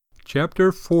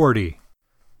Chapter 40.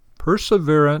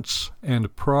 Perseverance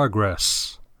and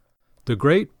Progress. The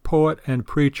great poet and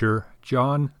preacher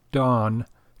John Donne,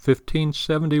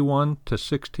 1571 to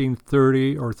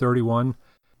 1630 or 31,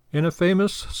 in a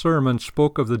famous sermon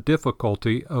spoke of the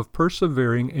difficulty of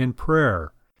persevering in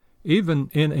prayer, even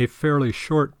in a fairly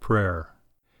short prayer.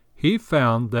 He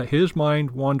found that his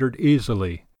mind wandered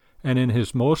easily, and in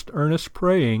his most earnest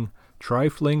praying,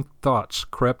 trifling thoughts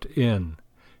crept in.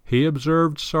 He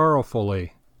observed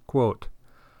sorrowfully, quote,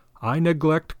 "I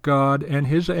neglect God and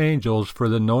his angels for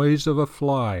the noise of a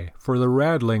fly, for the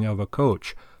rattling of a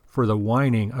coach, for the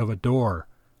whining of a door.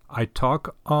 I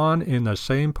talk on in the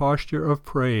same posture of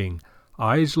praying,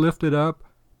 eyes lifted up,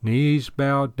 knees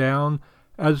bowed down,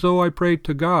 as though I prayed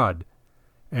to God.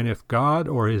 And if God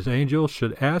or his angels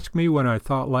should ask me when I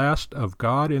thought last of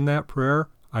God in that prayer,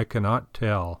 I cannot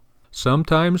tell.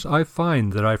 Sometimes I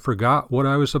find that I forgot what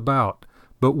I was about,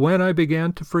 but when I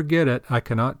began to forget it, I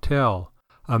cannot tell.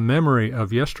 A memory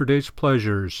of yesterday's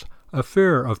pleasures, a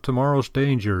fear of tomorrow's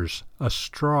dangers, a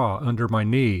straw under my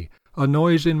knee, a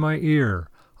noise in my ear,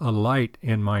 a light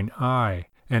in mine eye,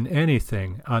 and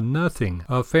anything, a nothing,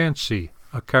 a fancy,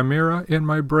 a chimera in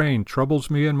my brain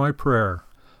troubles me in my prayer.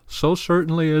 So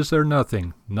certainly is there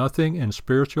nothing in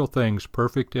spiritual things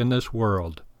perfect in this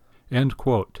world." End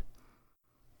quote.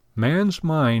 Man's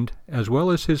mind, as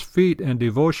well as his feet and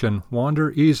devotion,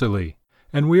 wander easily,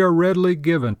 and we are readily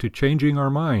given to changing our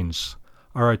minds.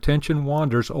 Our attention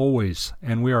wanders always,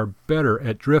 and we are better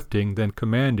at drifting than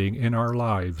commanding in our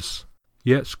lives.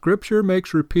 Yet Scripture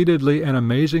makes repeatedly an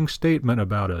amazing statement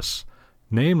about us,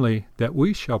 namely, that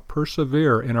we shall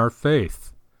persevere in our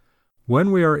faith.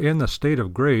 When we are in the state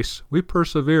of grace, we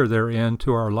persevere therein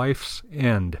to our life's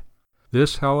end.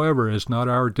 This, however, is not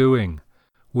our doing.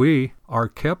 We are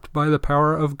kept by the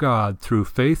power of God through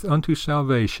faith unto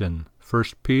salvation.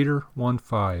 1 Peter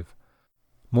 1:5.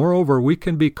 Moreover, we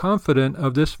can be confident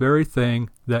of this very thing,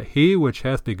 that he which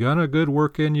hath begun a good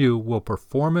work in you will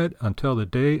perform it until the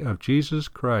day of Jesus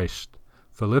Christ.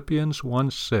 Philippians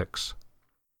 1:6.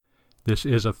 This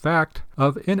is a fact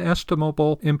of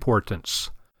inestimable importance.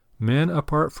 Men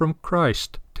apart from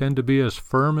Christ tend to be as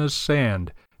firm as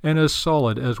sand and as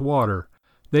solid as water.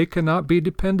 They cannot be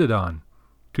depended on.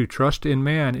 To trust in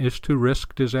man is to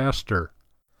risk disaster.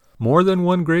 More than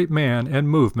one great man and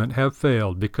movement have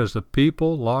failed because the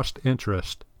people lost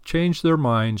interest, changed their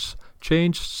minds,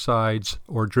 changed sides,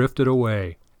 or drifted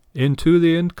away. Into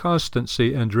the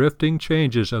inconstancy and drifting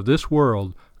changes of this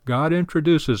world, God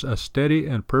introduces a steady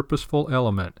and purposeful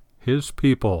element, his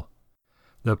people.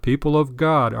 The people of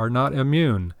God are not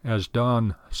immune, as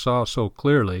Donne saw so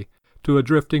clearly, to a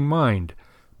drifting mind,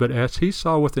 but as he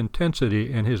saw with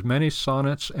intensity in his many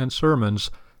sonnets and sermons,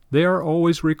 they are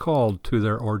always recalled to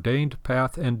their ordained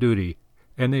path and duty,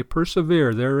 and they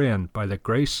persevere therein by the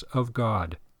grace of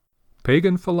God.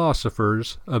 Pagan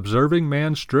philosophers, observing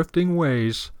man's drifting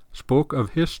ways, spoke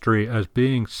of history as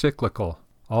being cyclical.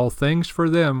 All things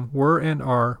for them were and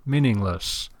are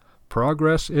meaningless.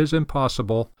 Progress is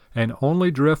impossible, and only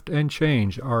drift and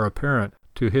change are apparent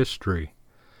to history.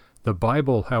 The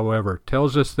Bible, however,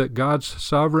 tells us that God's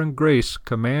sovereign grace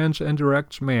commands and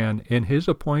directs man in his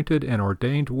appointed and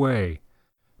ordained way.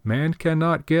 Man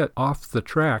cannot get off the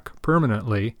track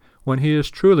permanently when he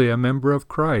is truly a member of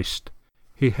Christ.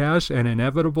 He has an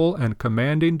inevitable and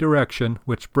commanding direction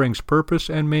which brings purpose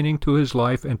and meaning to his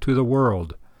life and to the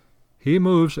world. He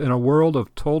moves in a world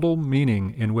of total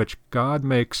meaning in which God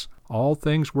makes all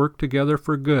things work together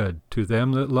for good to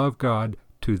them that love God,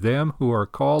 to them who are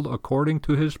called according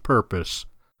to his purpose.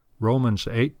 Romans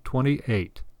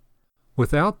 8:28.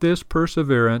 Without this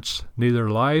perseverance, neither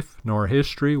life nor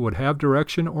history would have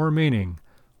direction or meaning.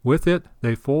 With it,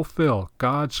 they fulfill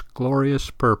God's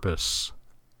glorious purpose.